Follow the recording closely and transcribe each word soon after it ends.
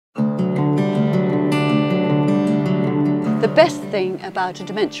best thing about a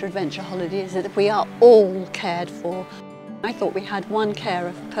Dementia Adventure holiday is that we are all cared for. I thought we had one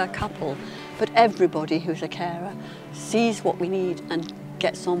carer per couple, but everybody who's a carer sees what we need and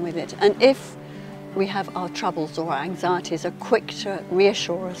gets on with it. And if we have our troubles or our anxieties, are quick to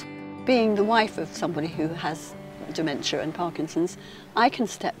reassure us. Being the wife of somebody who has dementia and Parkinson's, I can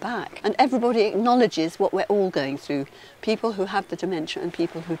step back and everybody acknowledges what we're all going through. People who have the dementia and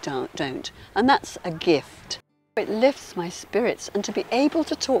people who don't. And that's a gift. It lifts my spirits, and to be able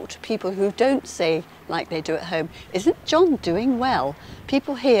to talk to people who don't say like they do at home, "Isn't John doing well?"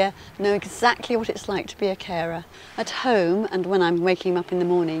 People here know exactly what it's like to be a carer. At home, and when I'm waking up in the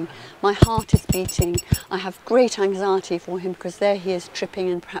morning, my heart is beating. I have great anxiety for him because there he is tripping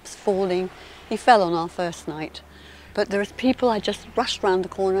and perhaps falling. He fell on our first night. But there is people, I just rushed round the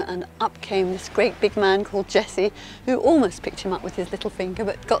corner and up came this great big man called Jesse, who almost picked him up with his little finger,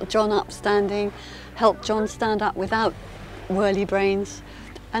 but got John up standing, helped John stand up without whirly brains.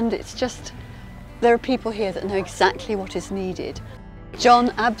 And it's just, there are people here that know exactly what is needed.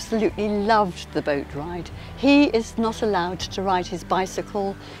 John absolutely loved the boat ride. He is not allowed to ride his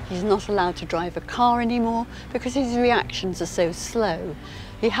bicycle, he's not allowed to drive a car anymore because his reactions are so slow.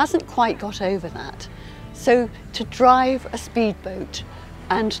 He hasn't quite got over that. So to drive a speedboat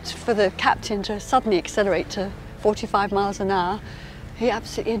and for the captain to suddenly accelerate to 45 miles an hour, he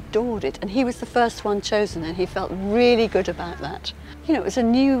absolutely adored it. And he was the first one chosen and he felt really good about that. You know, it was a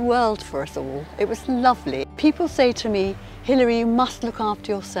new world for us all. It was lovely. People say to me, "Hilary, you must look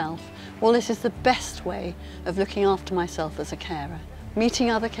after yourself." Well, this is the best way of looking after myself as a carer.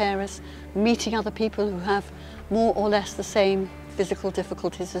 Meeting other carers, meeting other people who have more or less the same physical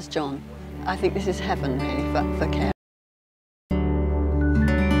difficulties as John. I think this is heaven really for care.